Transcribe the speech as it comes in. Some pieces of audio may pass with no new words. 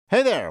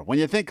Hey there, when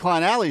you think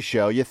Klein Alley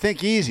Show, you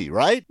think easy,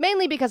 right?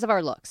 Mainly because of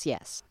our looks,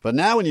 yes. But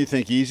now when you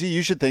think easy,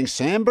 you should think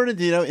San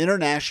Bernardino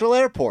International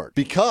Airport.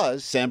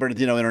 Because San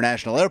Bernardino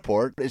International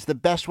Airport is the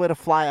best way to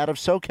fly out of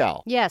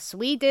SoCal. Yes,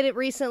 we did it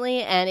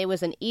recently, and it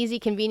was an easy,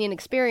 convenient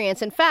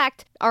experience. In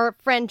fact, our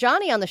friend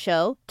Johnny on the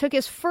show took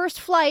his first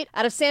flight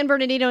out of San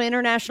Bernardino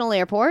International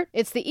Airport.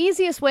 It's the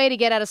easiest way to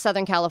get out of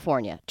Southern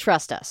California.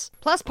 Trust us.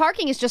 Plus,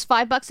 parking is just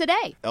 $5 a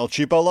day. El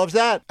Cheapo loves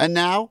that. And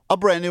now, a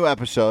brand new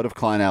episode of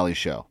Klein Alley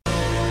Show.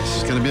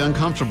 This is going to be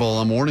uncomfortable.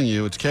 I'm warning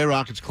you. It's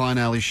K-Rock. It's Klein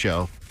Alley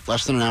Show.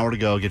 Less than an hour to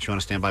go. Get you on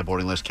a standby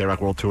boarding list.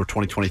 K-Rock World Tour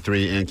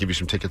 2023 and give you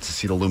some tickets to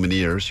see the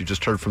Lumineers. You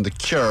just heard from The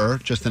Cure,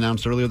 just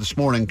announced earlier this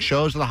morning.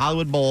 Shows at the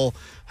Hollywood Bowl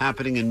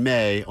happening in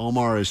May.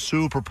 Omar is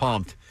super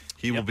pumped.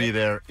 He will be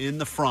there in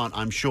the front,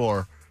 I'm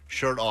sure.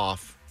 Shirt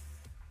off.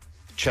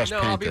 Chest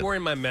painted. I'll be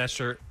wearing my mesh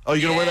shirt. Oh,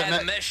 you're going to wear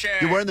that mesh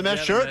shirt? You're wearing the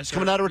mesh shirt? It's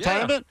coming out of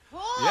retirement? Yeah.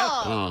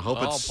 Oh,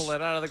 I'll pull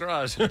it out of the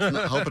garage.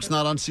 Hope it's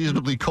not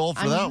unseasonably cold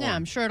for that one.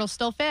 I'm sure it'll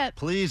still fit.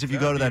 Please, if you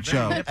go to that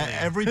show,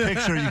 every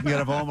picture you can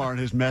get of Omar in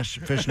his mesh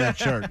fishnet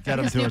shirt, get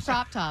him to us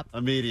crop top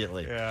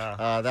immediately.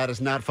 Yeah. That is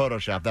not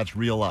Photoshop. That's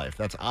real life.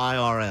 That's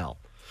IRL.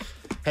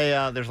 Hey,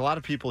 there's a lot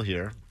of people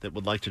here that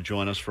would like to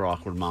join us for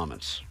Awkward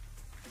Moments.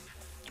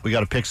 We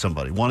got to pick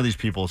somebody. One of these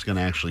people is going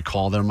to actually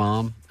call their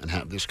mom and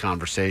have this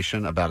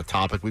conversation about a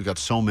topic. We've got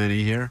so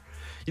many here.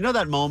 You know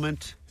that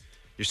moment?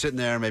 You're sitting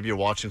there, maybe you're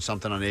watching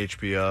something on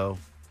HBO.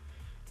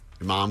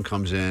 Your mom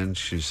comes in.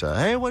 She's,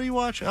 hey, what do you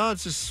watch? Oh,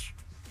 it's just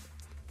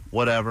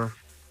whatever.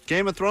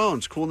 Game of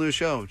Thrones, cool new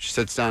show. She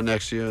sits down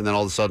next to you, and then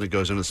all of a sudden it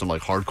goes into some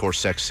like hardcore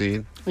sex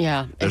scene.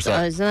 Yeah,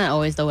 isn't that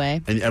always the way?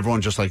 And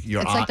everyone just like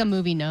it's like the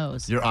movie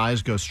Nose. Your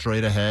eyes go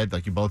straight ahead.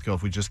 Like you both go,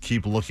 if we just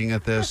keep looking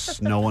at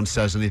this, no one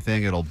says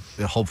anything, it'll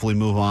hopefully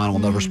move on. We'll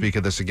never speak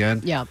of this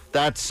again. Yeah.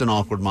 That's an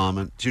awkward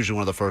moment. It's usually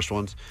one of the first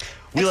ones.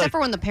 Except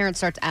for when the parent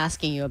starts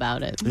asking you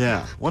about it.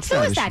 Yeah. What's Who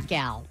that? is that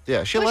gal?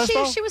 Yeah. She was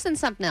in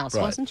something else,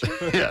 Right. wasn't she?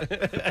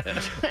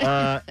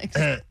 Yeah.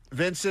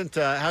 Vincent,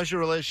 how's your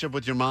relationship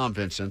with your mom,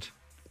 Vincent?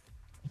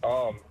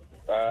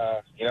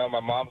 My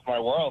mom's my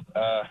world.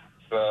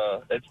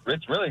 So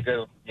it's really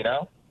good, you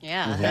know?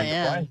 Yeah, Mm-hmm.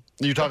 yeah.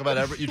 You talk about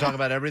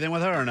everything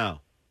with her or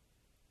no?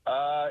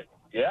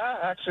 Yeah,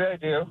 actually I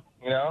do,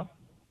 you know?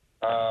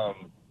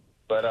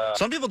 But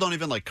some people don't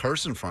even like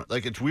curse in front.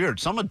 Like it's weird.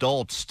 Some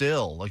adults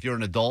still, like you're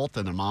an adult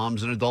and their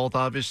mom's an adult,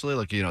 obviously.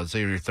 Like, you know, say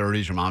you're in your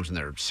 30s, your mom's in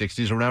their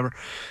 60s or whatever.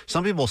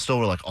 Some people still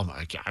were like, oh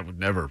my God, I would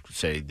never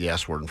say the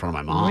S word in front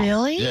of my mom.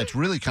 Really? Yeah, it's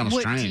really kind of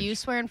strange. Do you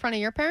swear in front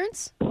of your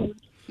parents?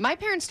 My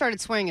parents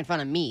started swearing in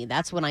front of me.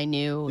 That's when I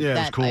knew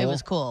it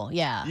was cool.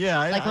 Yeah.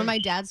 Yeah. When my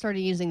dad started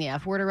using the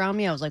F word around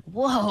me, I was like,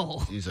 whoa.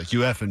 He's like,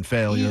 you effing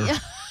failure. Yeah.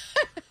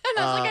 And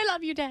I was like, I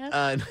love you,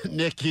 Dad.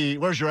 Nikki,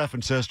 where's your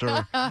effing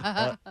sister?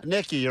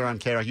 Nikki, you're on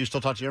K-Rock. You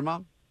still talk to your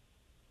mom?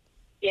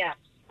 Yeah,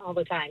 all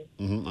the time.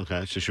 Mm-hmm.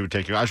 Okay, so she would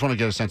take your... I just want to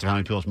get a sense of how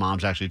many people's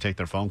moms actually take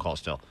their phone calls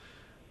still.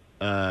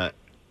 Hi.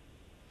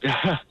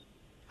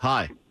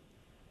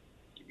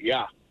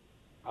 yeah.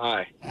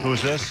 Hi. Who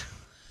is this?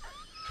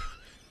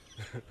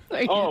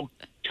 God's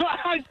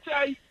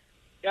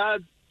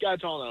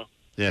all know.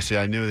 Yeah, see,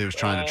 I knew he was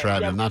trying to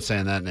trap me. I'm not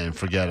saying that name.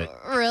 Forget it.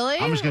 Really?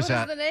 I'm just going to What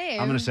say is the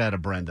name? I'm going to say it to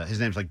Brenda. His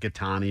name's like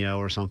Gatanio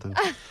or something.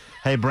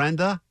 Hey,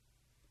 Brenda.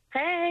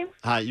 Hey.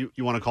 Hi, you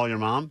want to call your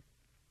mom?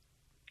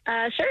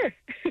 Sure.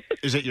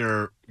 Is it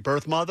your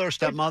birth mother,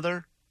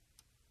 stepmother?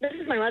 This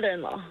is my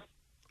mother-in-law.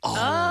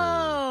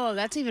 Oh,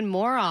 that's even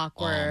more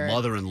awkward.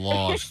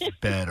 Mother-in-law is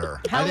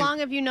better. How long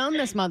have you known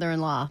this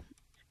mother-in-law?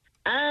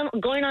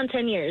 Going on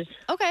 10 years.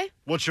 Okay.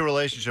 What's your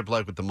relationship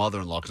like with the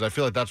mother-in-law? Because I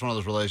feel like that's one of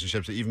those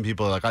relationships that even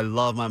people are like, I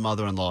love my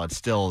mother-in-law. It's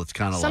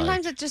kind of like...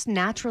 Sometimes it's just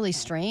naturally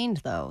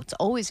strained, though. It's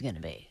always going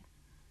to be.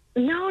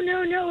 No.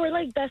 We're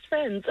like best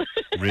friends.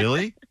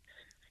 Really?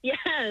 Yes.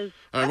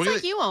 All right, That's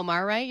like you,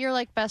 Omar, right? You're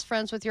like best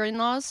friends with your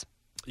in-laws?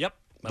 Yep.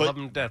 I love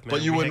them to death, man.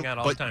 But you We wouldn't. hang out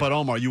all the time. But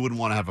Omar, you wouldn't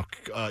want to have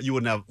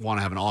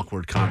an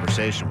awkward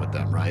conversation with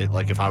them, right?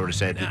 Like if I were to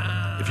say,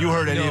 if you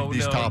heard any of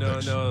these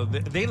topics, No.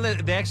 They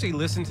actually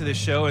listen to the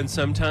show, and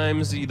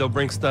sometimes they'll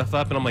bring stuff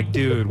up, and I'm like,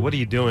 dude, what are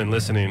you doing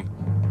listening?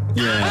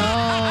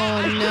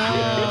 Yeah. Oh,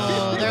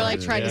 no. They're like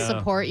trying to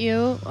support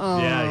you? Oh,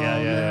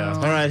 Yeah.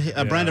 All right,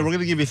 Brenda, we're going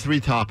to give you 3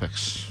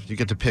 topics. You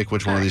get to pick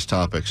which one of these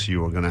topics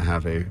you are going to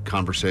have a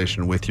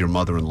conversation with your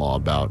mother-in-law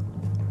about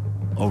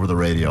over the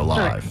radio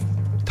live. Sure.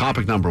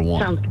 Topic number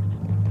 1. Sounds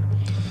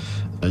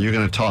good. You're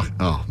going to talk.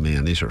 Oh,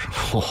 man, these are.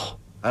 Oh,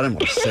 I didn't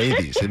want to say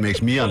these. It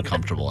makes me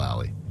uncomfortable,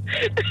 Allie.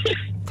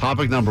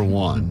 Topic number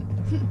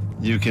 1.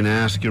 You can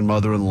ask your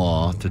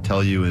mother-in-law to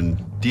tell you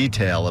in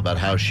detail about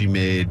how she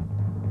made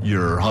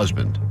your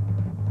husband.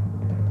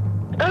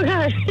 Oh,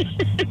 God.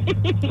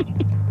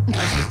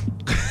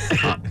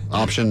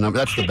 Option number,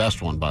 that's the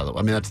best one, by the way.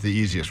 I mean, that's the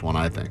easiest one,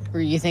 I think.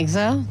 You think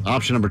so?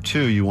 Option number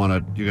 2, you're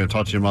going to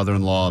talk to your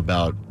mother-in-law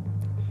about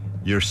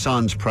your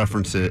son's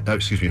preferences,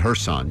 her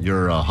son,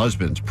 your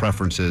husband's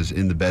preferences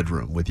in the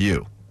bedroom with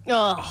you.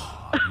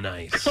 Oh,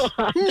 Nice.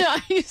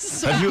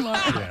 nice. Have you,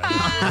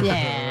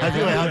 Yeah.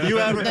 have you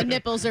ever? The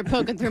nipples are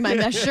poking through my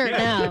mesh shirt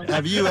now.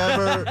 Have you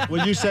ever?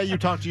 When you say you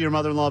talk to your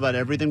mother-in-law about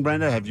everything,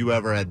 Brenda, have you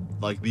ever had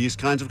like these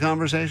kinds of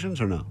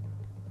conversations or no?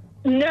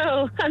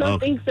 No, I don't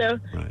Okay. think so.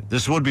 Right.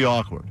 This would be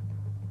awkward.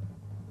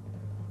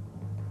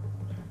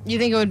 You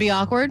think it would be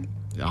awkward?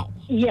 Yeah.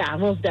 Yeah,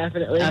 most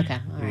definitely. Okay.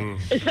 All right.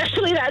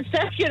 Especially that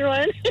second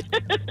one.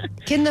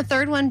 Can the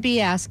third one be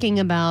asking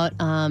about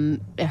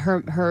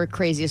her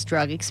craziest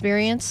drug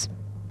experience?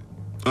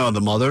 Oh,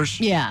 the mothers.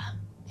 Yeah.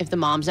 If the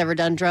mom's ever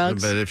done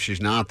drugs. But if she's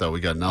not, though, we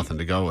got nothing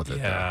to go with it.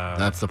 Yeah.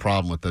 That's the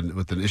problem with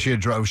the. Is she a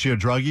was she a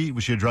druggie?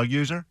 Was she a drug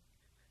user?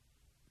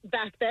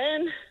 Back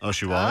then. Oh,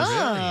 she was.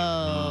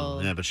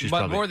 Oh. Yeah, but she's But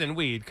probably more than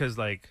weed, because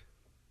like.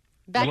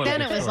 Back What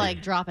then a it was story.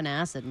 like dropping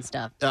acid and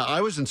stuff.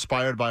 I was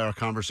inspired by our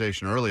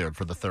conversation earlier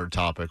for the third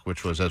topic,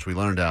 which was, as we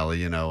learned,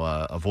 Allie,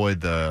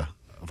 avoid the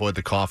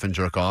coffin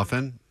jerk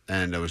offin,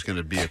 and it was going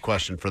to be a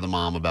question for the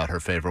mom about her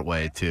favorite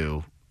way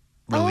to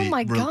Oh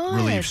my God.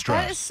 relieve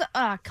stress.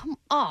 That is, come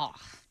on.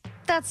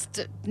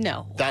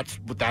 No. That's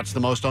the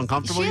most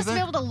uncomfortable. She You has to be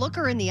think? able to look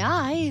her in the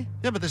eye.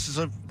 Yeah, but this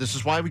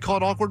is why we call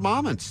it awkward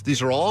moments.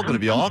 These are all going to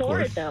be I'm awkward.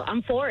 for it, though.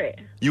 I'm for it.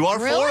 You are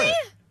for Really? it.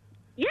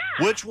 Yeah.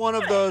 Which one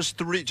of those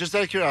three? Just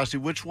out of curiosity,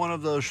 which one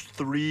of those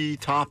three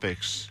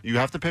topics? You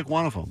have to pick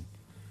one of them.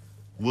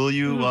 Will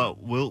you?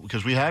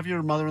 Because we have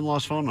your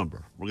mother-in-law's phone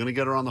number. We're going to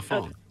get her on the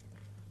phone. Okay.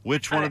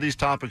 Which one of these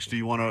topics do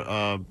you want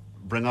to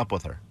bring up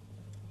with her?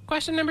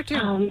 Question number 2.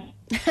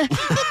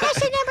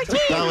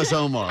 That was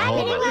Omar.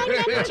 Hold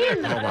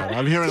on.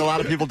 I'm hearing a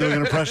lot of people doing an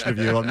impression of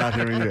you. I'm not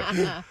hearing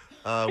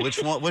you.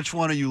 Which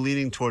one are you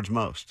leaning towards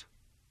most?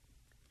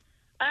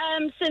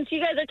 Since you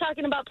guys are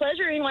talking about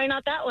pleasuring, why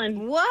not that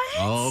one? What?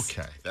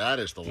 Okay, that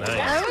is the one.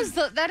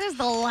 That is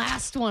the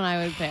last one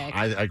I would pick.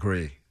 I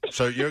agree.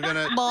 So you're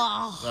gonna.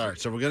 All right.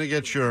 So we're gonna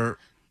get your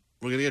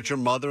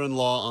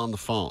mother-in-law on the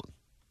phone,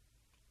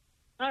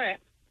 All right.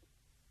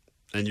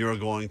 and you're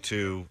going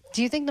to.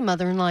 Do you think the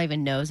mother-in-law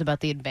even knows about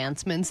the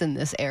advancements in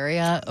this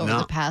area over No.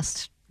 the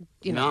past,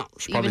 No,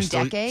 she's probably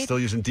even decade? still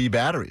using D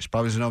batteries.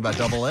 Probably doesn't know about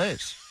double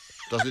A's.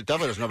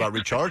 Definitely doesn't know about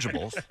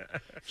rechargeables.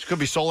 She could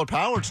be solar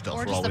powered still.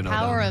 Or for all just we the know.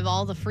 power about of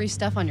all the free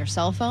stuff on your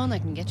cell phone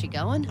that can get you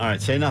going? All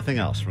right, say nothing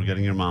else. We're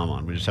getting your mom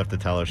on. We just have to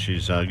tell her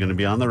she's going to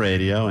be on the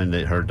radio and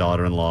that her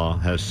daughter-in-law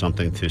has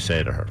something to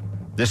say to her.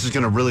 This is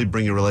going to really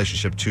bring your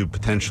relationship to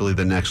potentially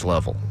the next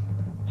level.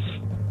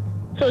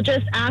 So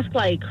just ask,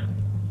 like,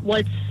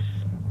 what's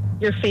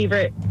your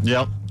favorite?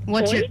 Yep.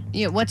 What's your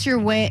Toy? what's your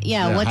way?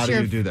 Yeah, Yeah, what's how do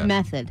your you do that?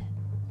 method?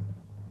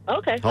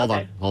 Okay. Hold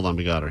okay. on.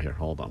 We got her here.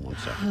 Hold on one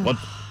second. What?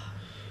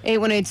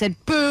 818 said,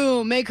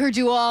 "Boom! Make her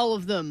do all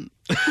of them."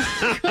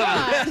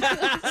 God,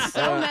 that's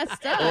so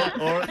messed up.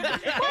 1, 2,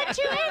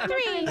 and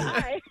 3.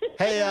 Hi.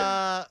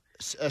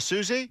 Hey,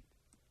 Susie?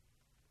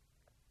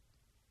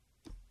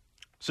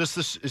 Is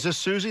this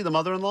Susie, the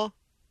mother-in-law?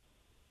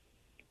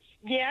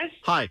 Yes.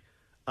 Hi.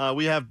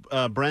 We have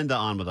Brenda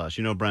on with us.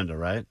 You know Brenda,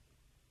 right?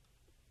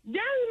 That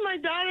is my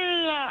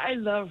daughter-in-law. I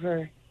love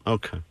her.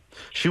 Okay.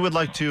 She would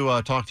like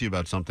to talk to you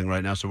about something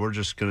right now, so we're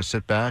just going to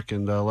sit back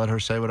and let her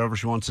say whatever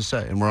she wants to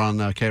say. And we're on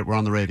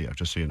the radio,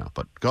 just so you know.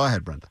 But go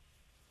ahead, Brenda.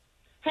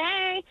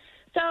 Hey.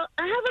 So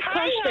I have a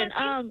question.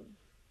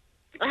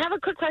 I have a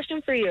quick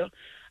question for you.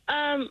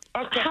 How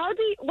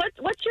do you,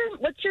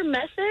 what's your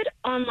method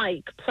on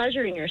like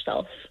pleasuring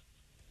yourself?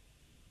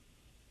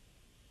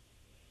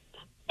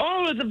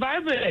 Oh, it's a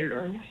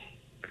vibrator.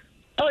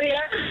 Oh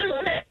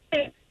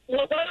yeah.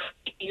 What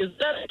use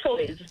that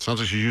toys? Sounds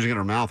like she's using it in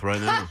her mouth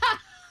right now.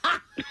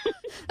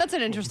 That's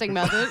an interesting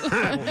method.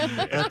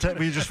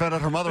 We just found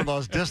out her mother-in-law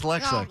is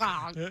dyslexic.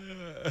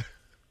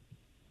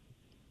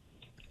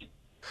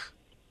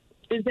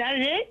 Is that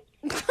it?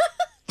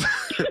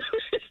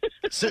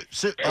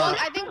 Well,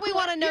 I think we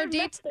want to know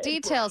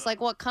details,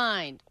 like what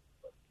kind.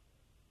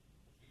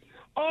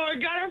 Oh, I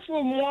got it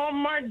from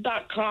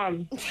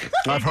Walmart.com.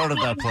 I've heard of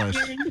that place.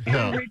 It's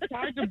Yeah.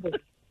 rechargeable.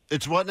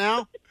 It's what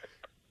now?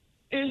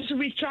 It's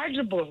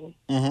rechargeable.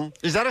 Mm-hmm.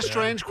 Is that a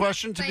strange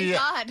question to Thank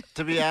God.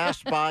 be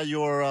asked by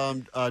your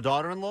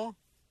daughter-in-law?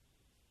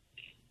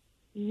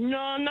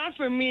 No, not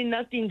for me.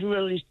 Nothing's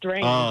really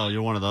strange. Oh,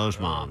 you're one of those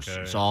moms.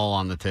 Okay. It's all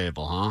on the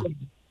table, huh?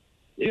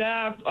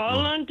 Yeah, all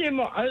on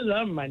table. I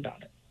love my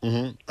daughter.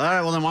 Mm-hmm. All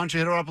right, well, then why don't you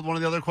hit her up with one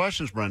of the other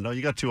questions, Brenda?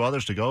 You got 2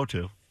 others to go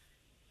to.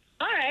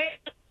 All right.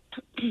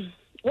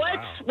 What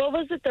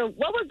was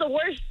the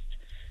worst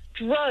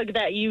drug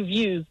that you've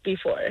used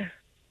before?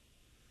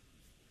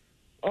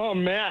 Oh,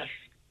 meth.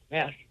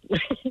 Pass?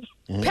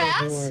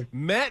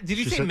 Meth? Did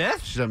you say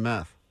meth? She said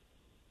meth.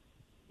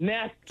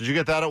 Meth. Did you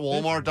get that at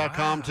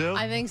Walmart.com, too?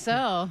 I think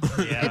so.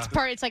 Yeah.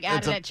 It's like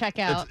added at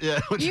checkout. Yeah,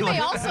 would You may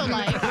also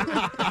like.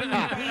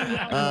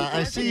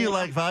 I see you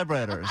like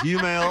vibrators. You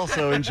may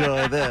also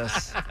enjoy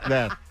this.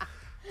 Meth.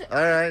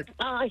 All right.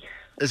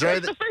 Is there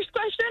What's the first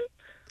question?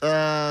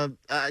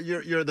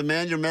 you're the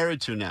man you're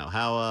married to now.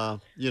 How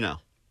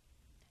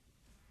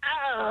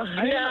Oh,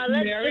 I'm yeah, not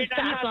let's married. just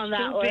pass I'm on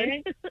not that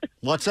stupid. one.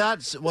 What's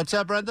that? What's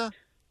that, Brenda?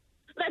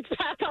 Let's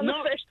pass on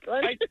No, the first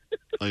one. I-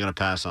 I'm gonna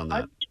pass on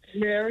that.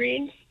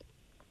 Married.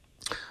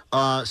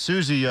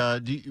 Susie,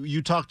 do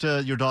you talk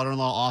to your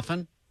daughter-in-law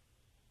often?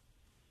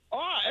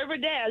 Oh, every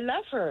day. I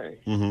love her.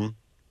 Mm-hmm.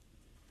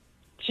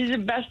 She's the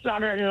best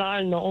daughter-in-law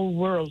in the whole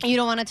world. You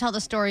don't want to tell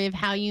the story of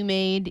how you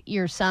made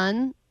your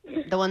son,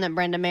 the one that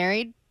Brenda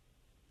married?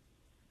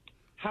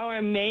 How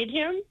I made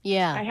him?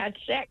 Yeah. I had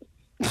sex.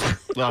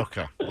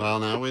 Okay. Well,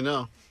 now we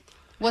know.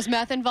 Was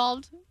meth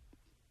involved?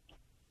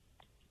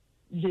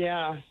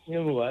 Yeah, it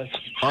was.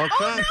 Okay.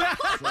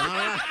 All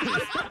right.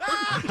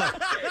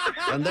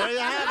 And there you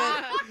have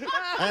it.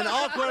 An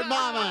awkward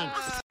moment.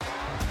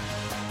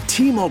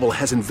 T-Mobile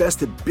has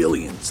invested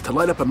billions to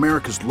light up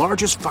America's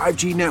largest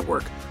 5G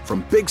network,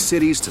 from big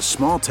cities to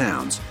small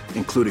towns,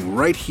 including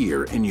right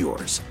here in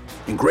yours.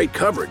 And great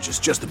coverage is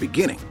just the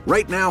beginning.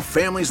 Right now,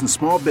 families and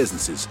small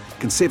businesses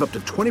can save up to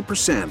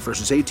 20%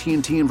 versus AT&T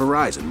and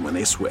Verizon when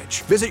they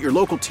switch. Visit your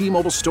local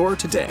T-Mobile store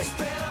today.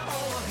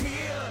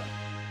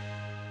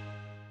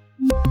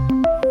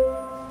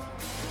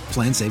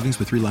 Plan savings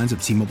with 3 lines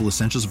of T-Mobile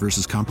Essentials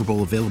versus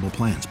comparable available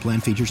plans. Plan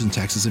features and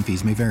taxes and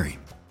fees may vary.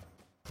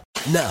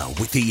 Now,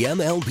 with the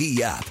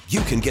MLB app, you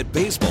can get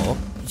baseball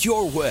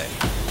your way.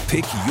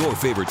 Pick your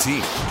favorite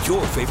team,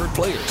 your favorite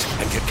players,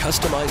 and get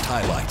customized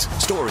highlights,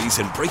 stories,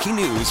 and breaking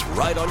news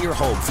right on your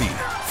home feed.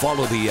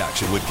 Follow the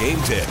action with Game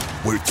 10,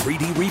 where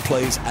 3D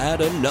replays add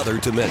another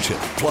dimension.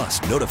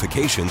 Plus,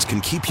 notifications can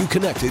keep you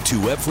connected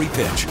to every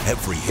pitch,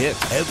 every hit,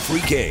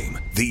 every game.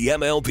 The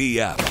MLB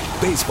app.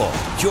 Baseball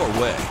your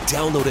way.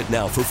 Download it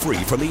now for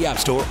free from the App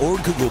Store or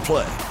Google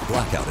Play.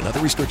 Blackout and other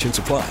restrictions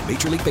apply.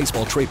 Major League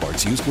Baseball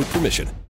trademarks used with permission.